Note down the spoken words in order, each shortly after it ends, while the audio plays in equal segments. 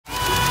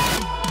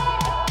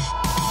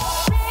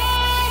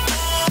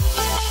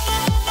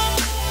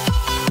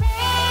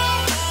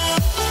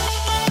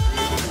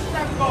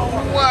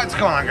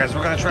going on, guys?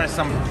 We're gonna try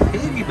some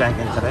piggy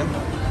banking today.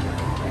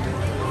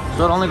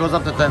 So it only goes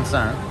up to 10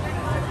 cents.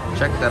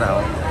 Check that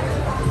out.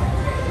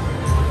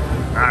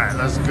 Alright,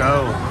 let's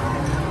go.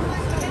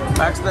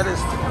 Max bet is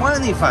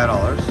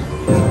 $25.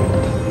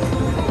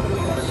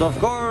 So of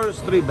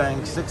course, 3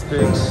 banks, 6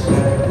 pigs,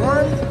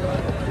 1.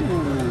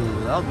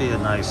 Ooh, that'll be a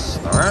nice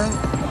start.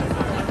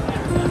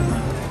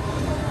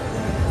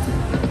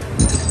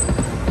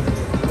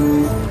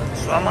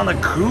 So I'm on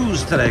a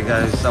cruise today,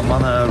 guys. I'm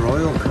on a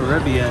Royal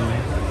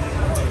Caribbean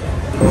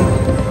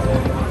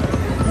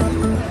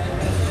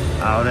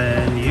out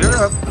in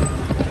Europe.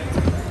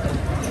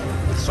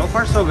 So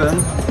far so good.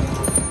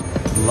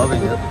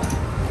 Loving it.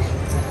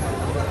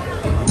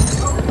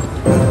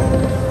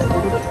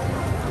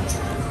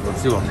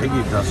 Let's see what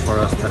Piggy does for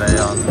us today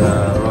on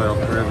the Royal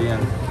Caribbean.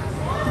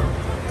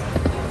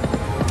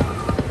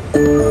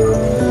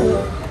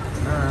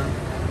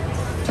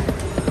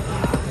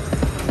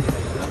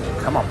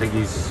 Come on,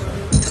 Piggies.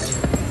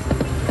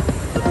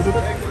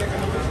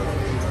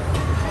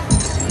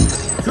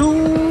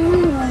 2.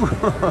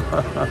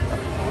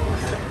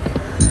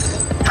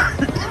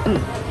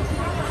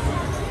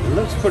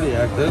 Looks pretty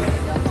active.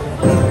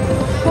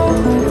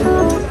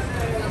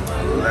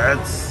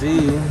 Let's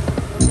see.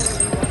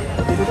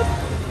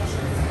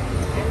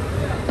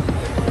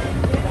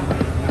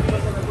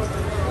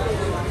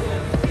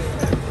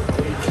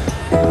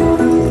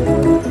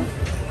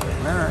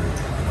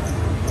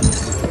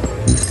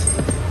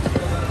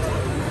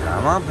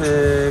 Come on,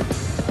 pigs.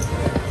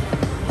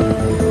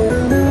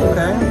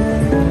 Okay.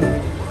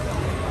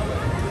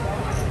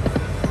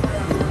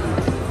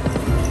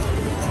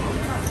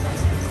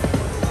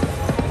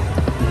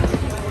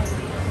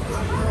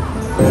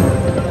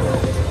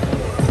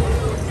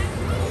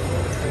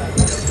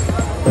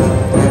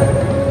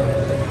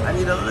 I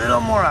need a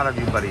little more out of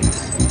you, buddy.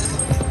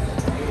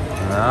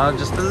 No,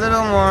 just a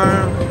little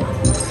more.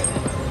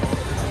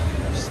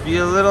 Just be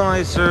a little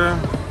nicer.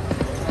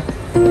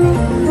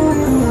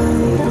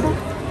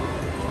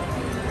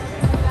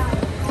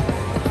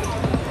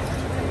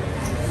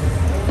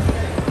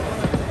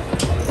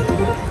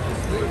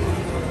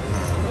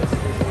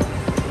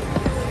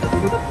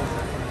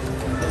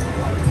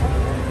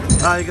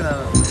 Ah, you're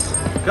gonna...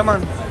 Come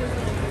on.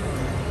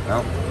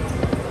 No.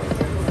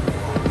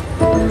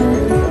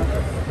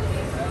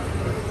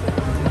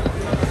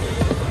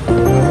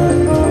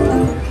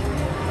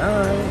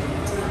 Alright.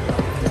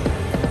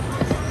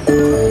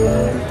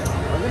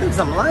 I'm getting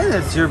some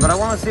lioness here, but I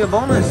want to see a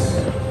bonus.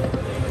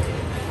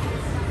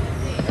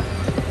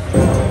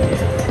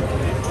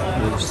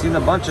 We've seen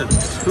a bunch of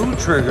 2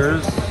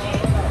 triggers.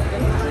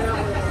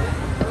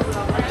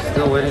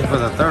 Still waiting for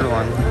the 3rd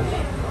one.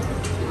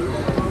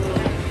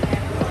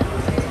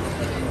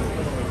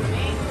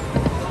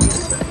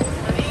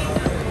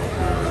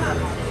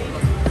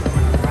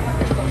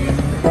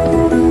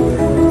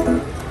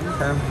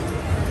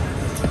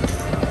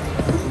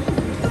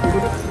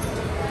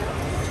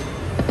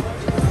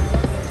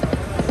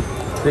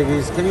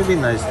 Piggies, can you be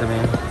nice to me?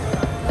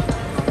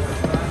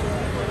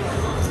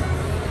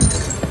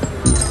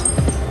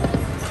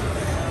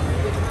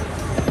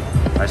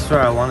 I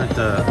swear I wanted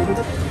to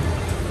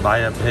buy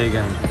a pig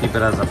and keep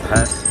it as a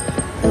pet.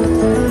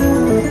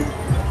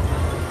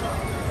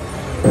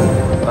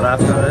 But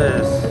after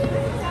this,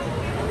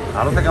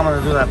 I don't think I'm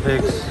gonna do that,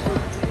 pigs.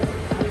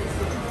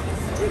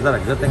 Is that a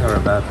good thing or a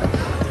bad thing?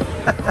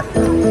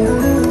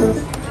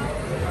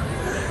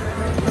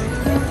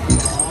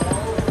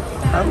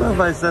 I don't know if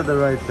I said the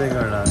right thing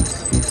or not.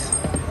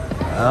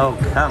 Oh,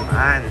 come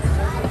on.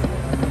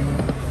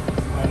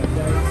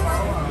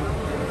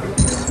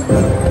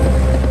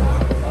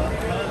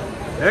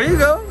 There you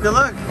go. Good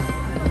luck.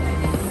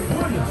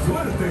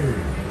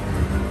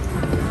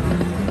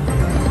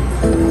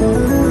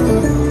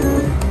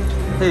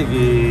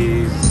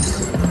 Piggies.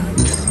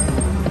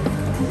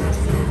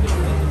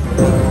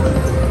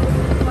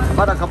 How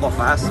about a couple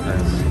fast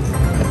spins?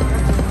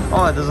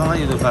 Oh, it doesn't let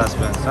you do fast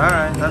spins.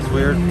 Alright, that's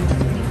weird.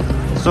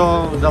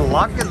 So the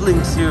locket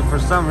links here for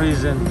some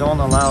reason don't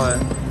allow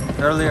it.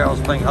 Earlier I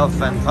was playing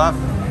Huff and Puff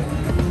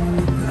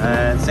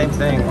and same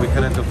thing, we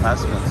couldn't do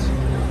fast spins.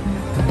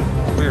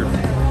 Weird.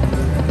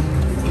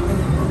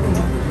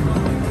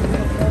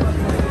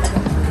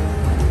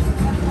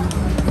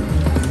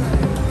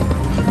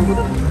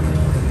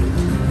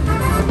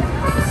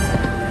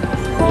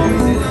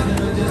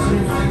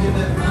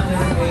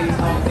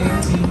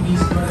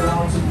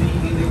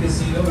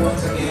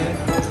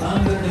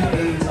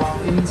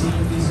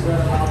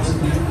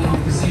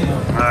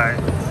 Alright,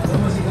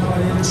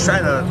 let's try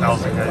the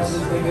 1,000, guys.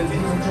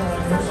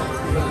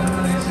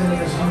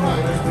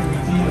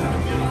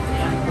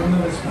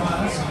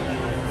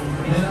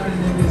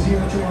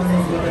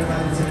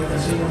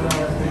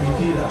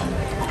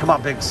 Come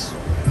on, pigs.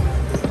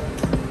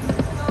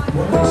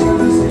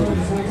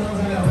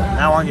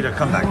 Now I want you to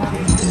come back.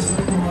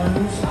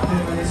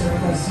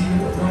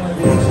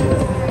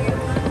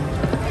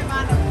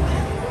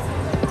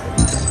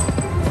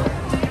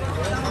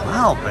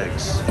 Wow,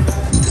 pigs.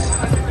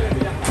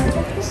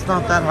 It's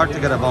not that hard to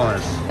get a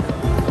bonus.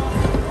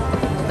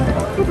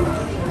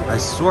 I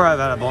swear I've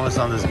had a bonus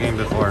on this game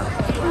before.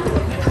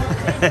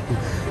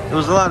 It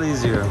was a lot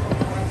easier.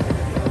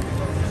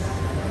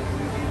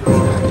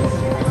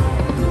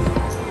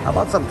 How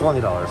about some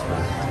 $20,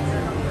 man?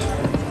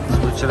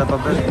 Switch it up a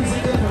bit.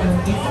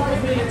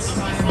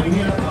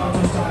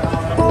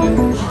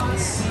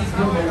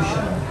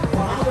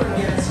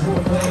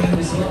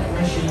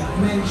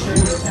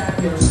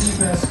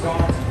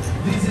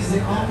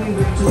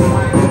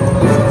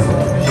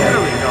 There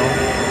we go.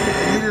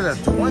 Needed a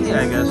 20,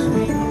 I guess.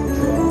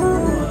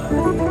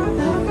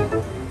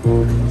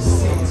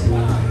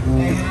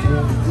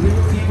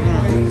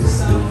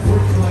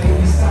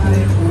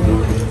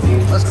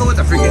 Let's go with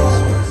the free games.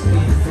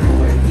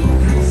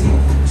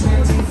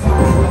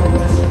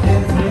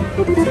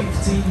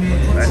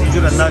 I need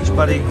you to nudge,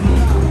 buddy.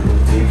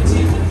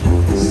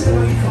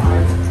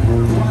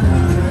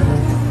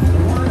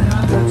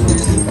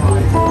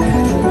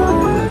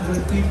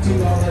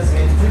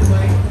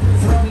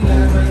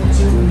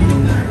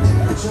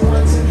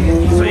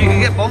 So you can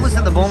get bonus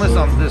and the bonus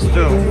on this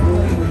too.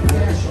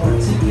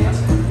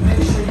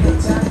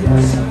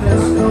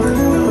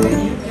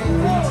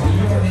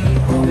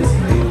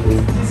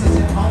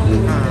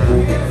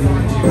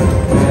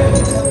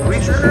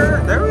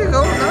 RETRIGGER, there we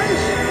go,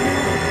 nice.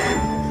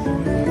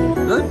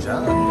 Good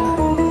job.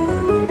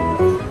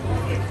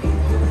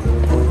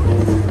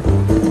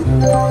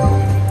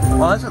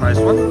 Well, that's a nice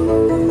one.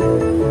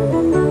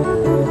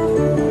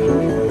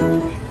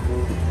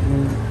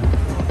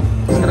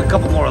 Let's get a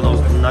couple more of those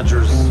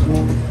nudgers.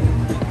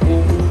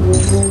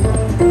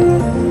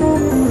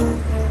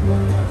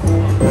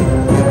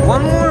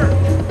 One more?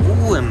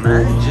 Ooh,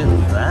 imagine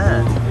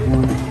that.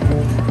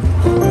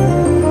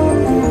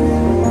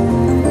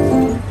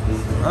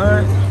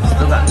 Alright,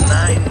 still got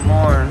 9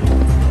 more.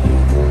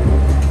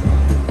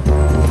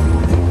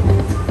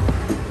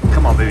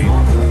 Come on, baby.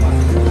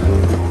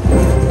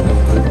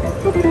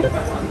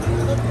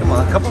 Come on,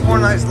 a couple more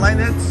nice line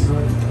hits.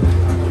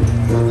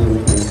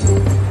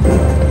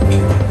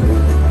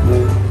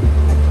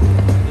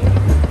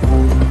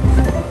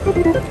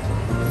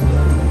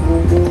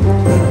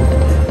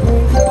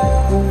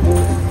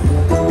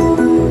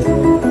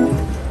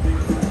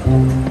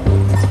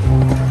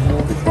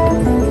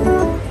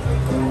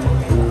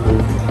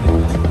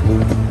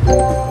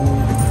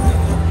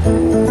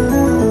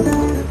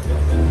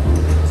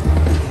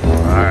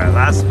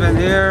 Spin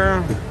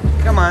here.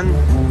 Come on.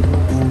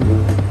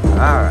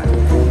 Alright.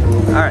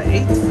 Alright,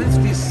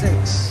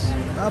 856.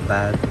 Not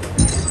bad.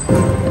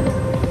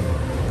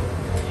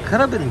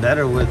 Could have been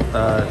better with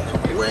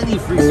 20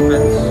 free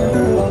spins.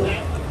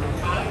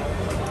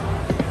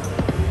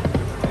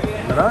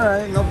 But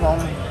alright, no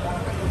problem.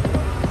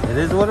 It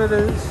is what it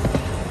is.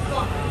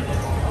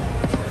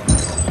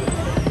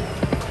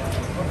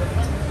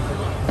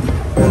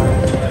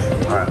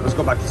 Alright, let's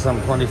go back to some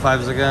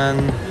 25s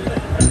again.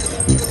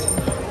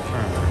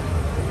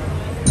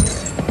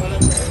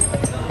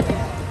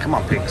 Come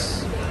on,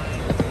 pigs.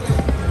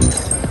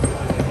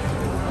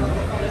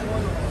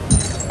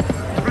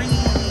 3.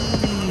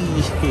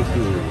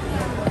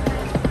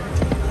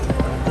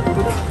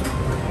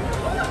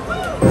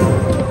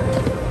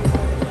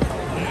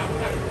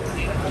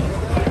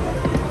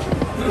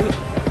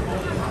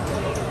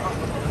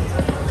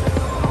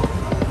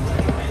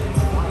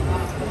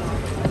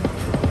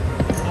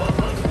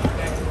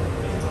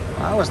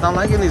 I was not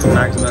liking these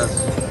max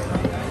bets.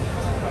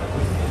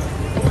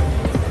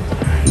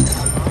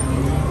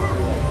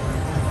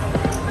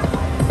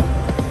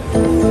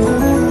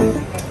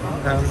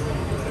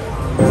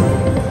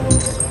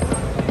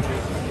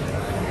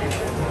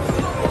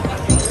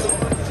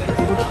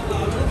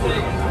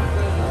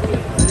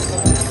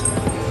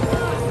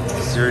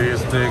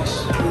 Serious, pigs?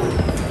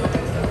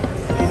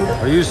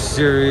 Are you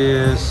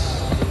serious?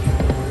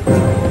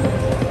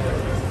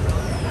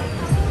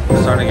 I'm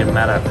starting to get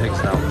mad at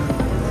pigs now.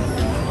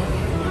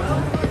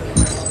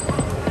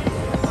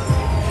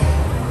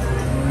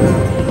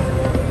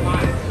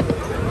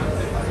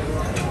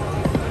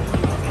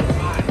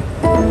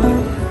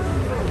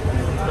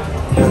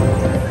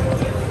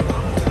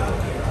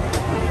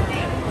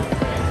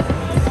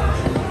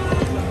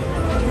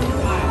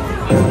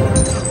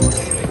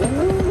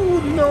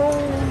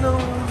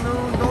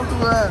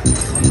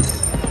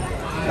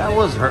 That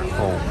was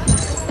hurtful.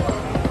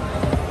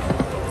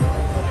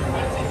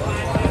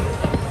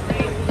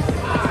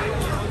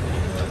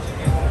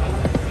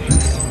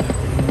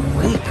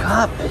 Wake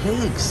up,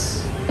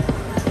 pigs.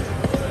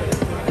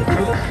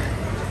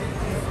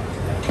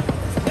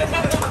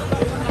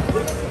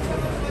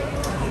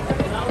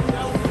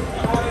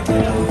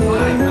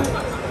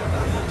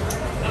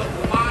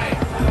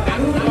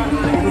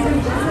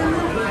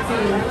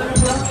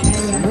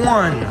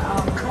 One.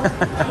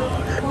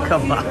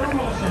 Come on.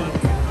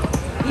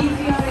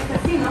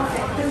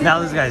 Now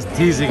this guy's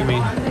teasing me.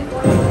 Oh,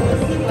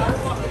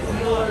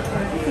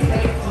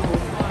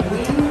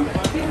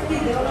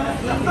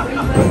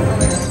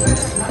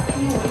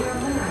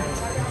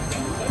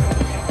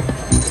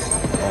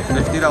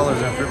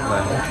 $50 in free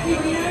play.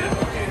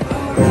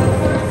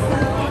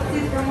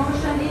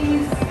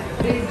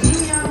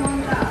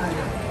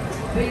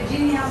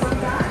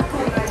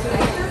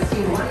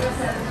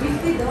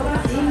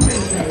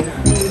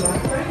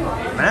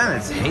 Man,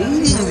 it's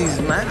hating these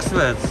max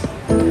bets.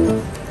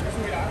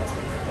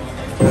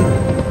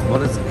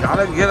 But it's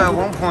gotta give at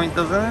one point,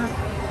 doesn't it?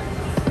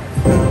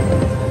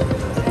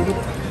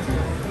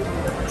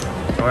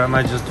 Or am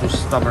I just too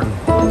stubborn?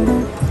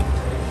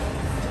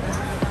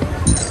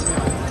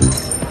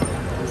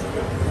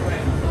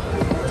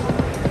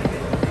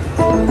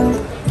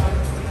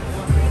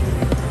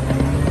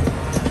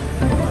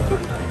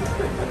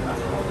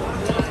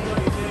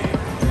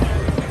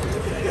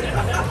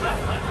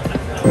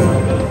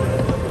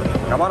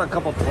 How about a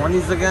couple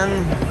 20s again?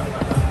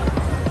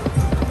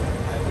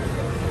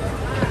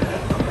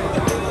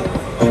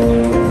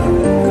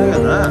 Look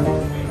at that.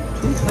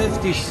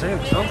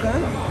 256, okay.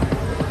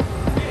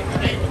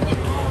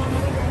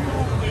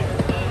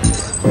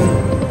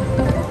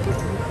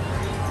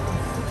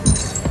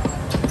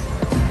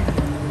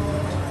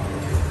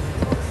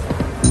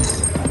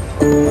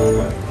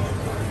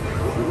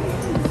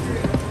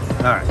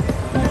 Alright.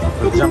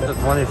 We'll jump to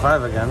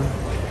 25 again.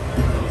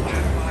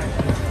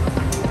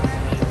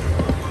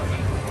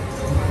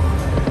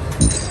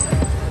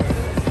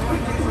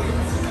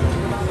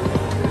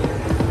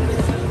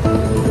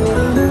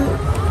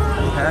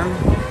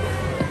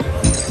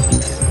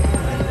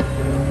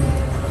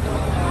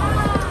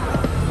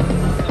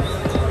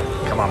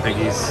 Come on,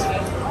 Piggies.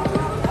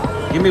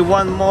 Give me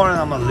one more and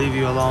I'm gonna leave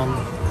you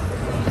alone.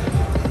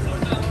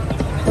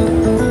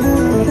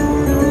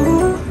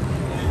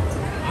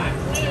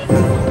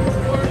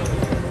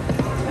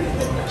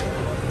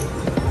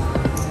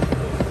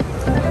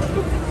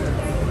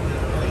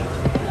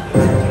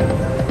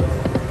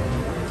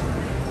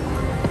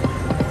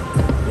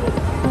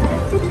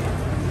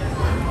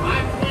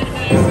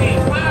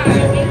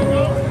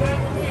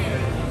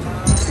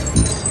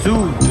 Two.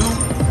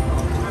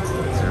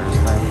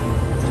 Seriously.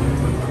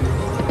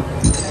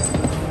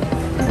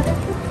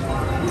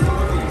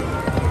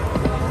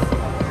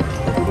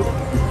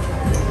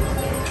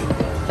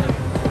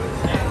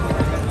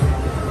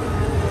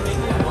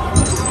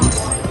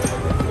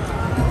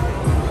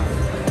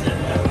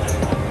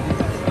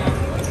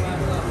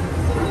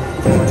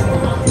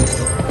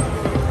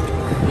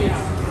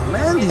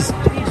 Man, these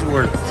pigs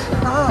were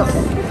tough.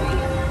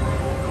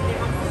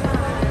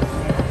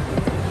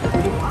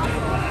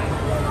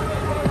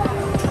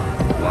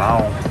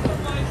 Wow.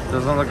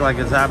 Doesn't look like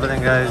it's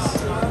happening, guys.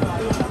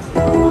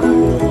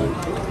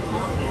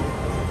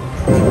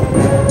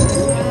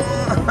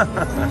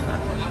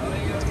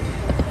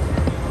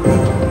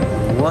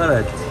 What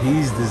a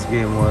tease this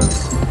game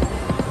was.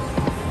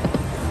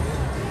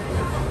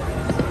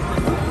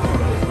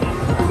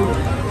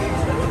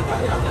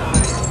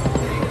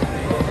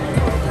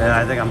 And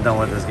I think I'm done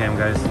with this game,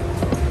 guys.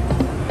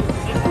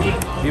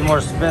 A few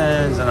more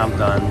spins and I'm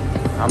done.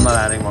 I'm not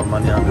adding more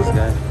money on this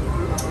guy.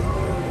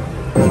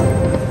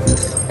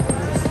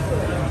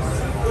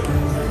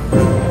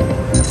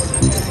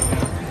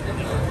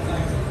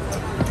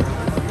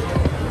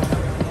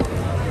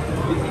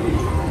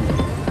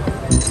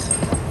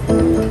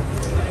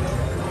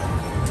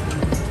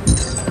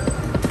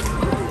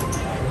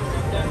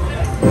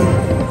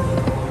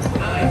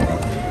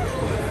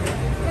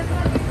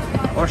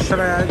 Or should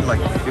I add like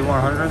a few more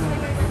hundred?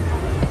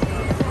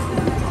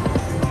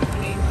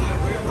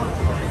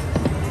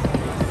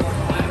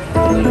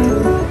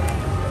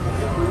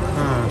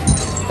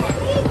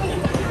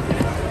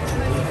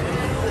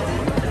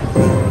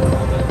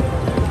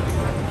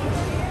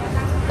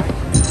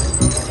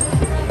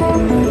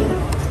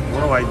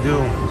 What do I do?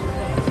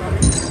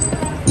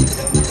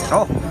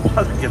 Oh,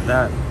 look at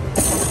that.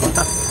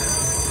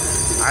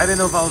 I didn't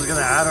know if I was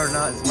gonna add or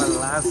not. It's my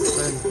last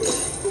spin.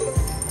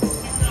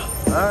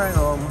 Alright,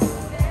 well,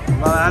 I'm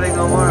not adding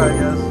no more, I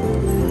guess.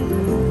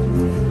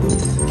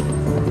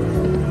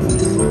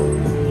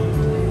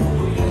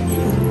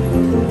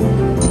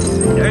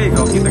 There you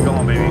go, keep it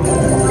going, baby.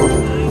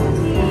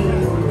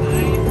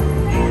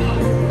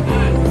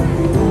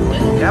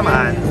 Come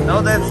on,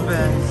 no dead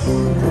spins.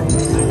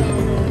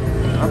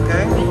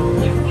 Okay.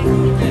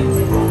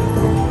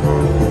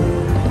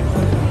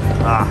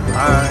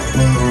 Alright.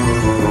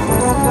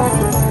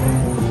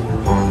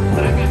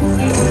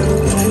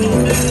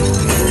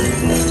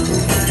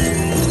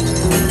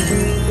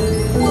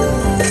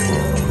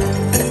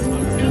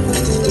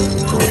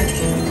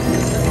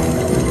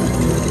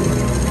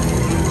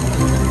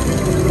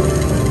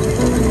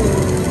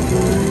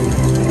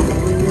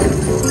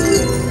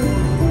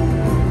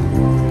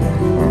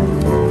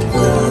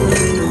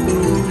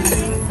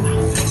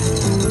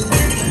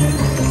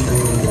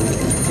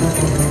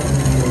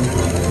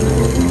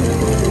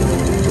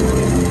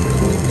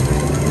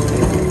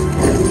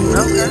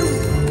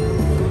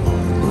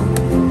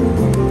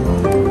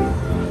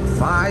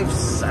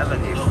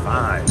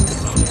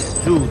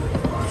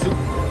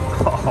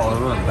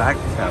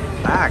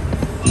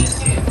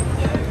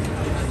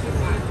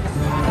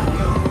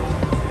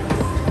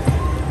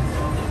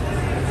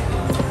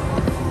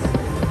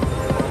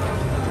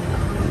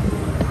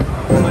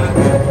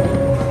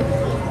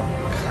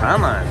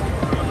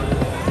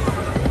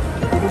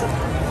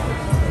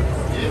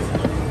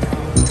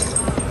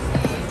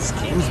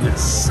 He's been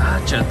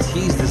such a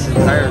tease this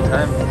entire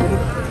time.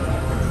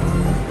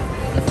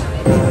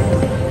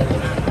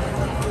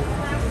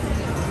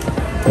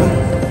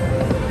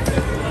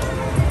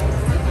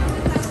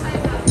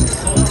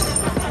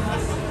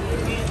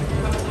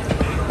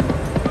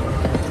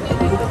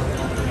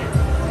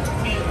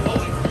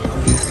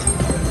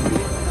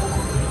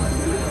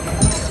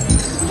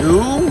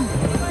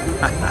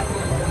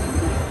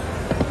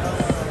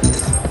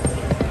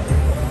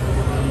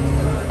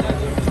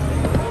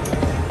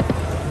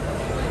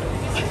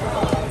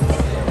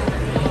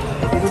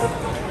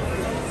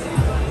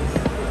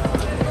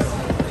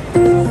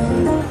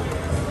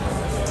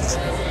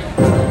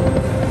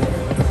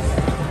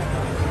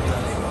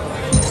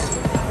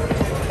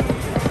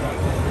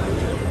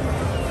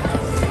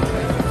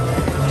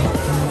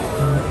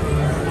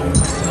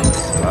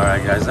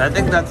 Alright guys, I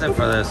think that's it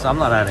for this. I'm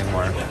not adding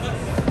more.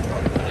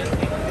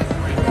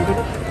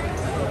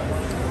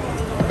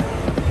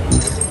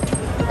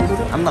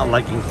 I'm not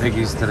liking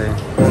Piggies today.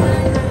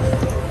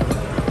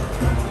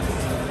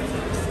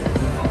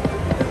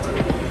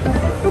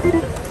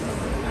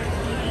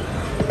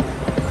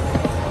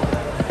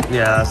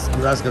 Yeah,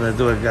 that's gonna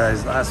do it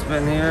guys. Last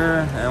spin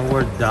here and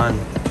we're done.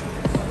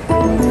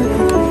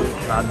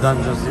 Not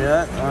done just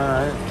yet.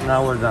 Alright,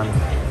 now we're done.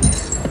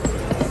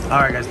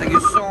 Alright guys, thank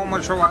you so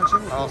much for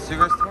watching. I'll see you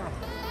guys tomorrow.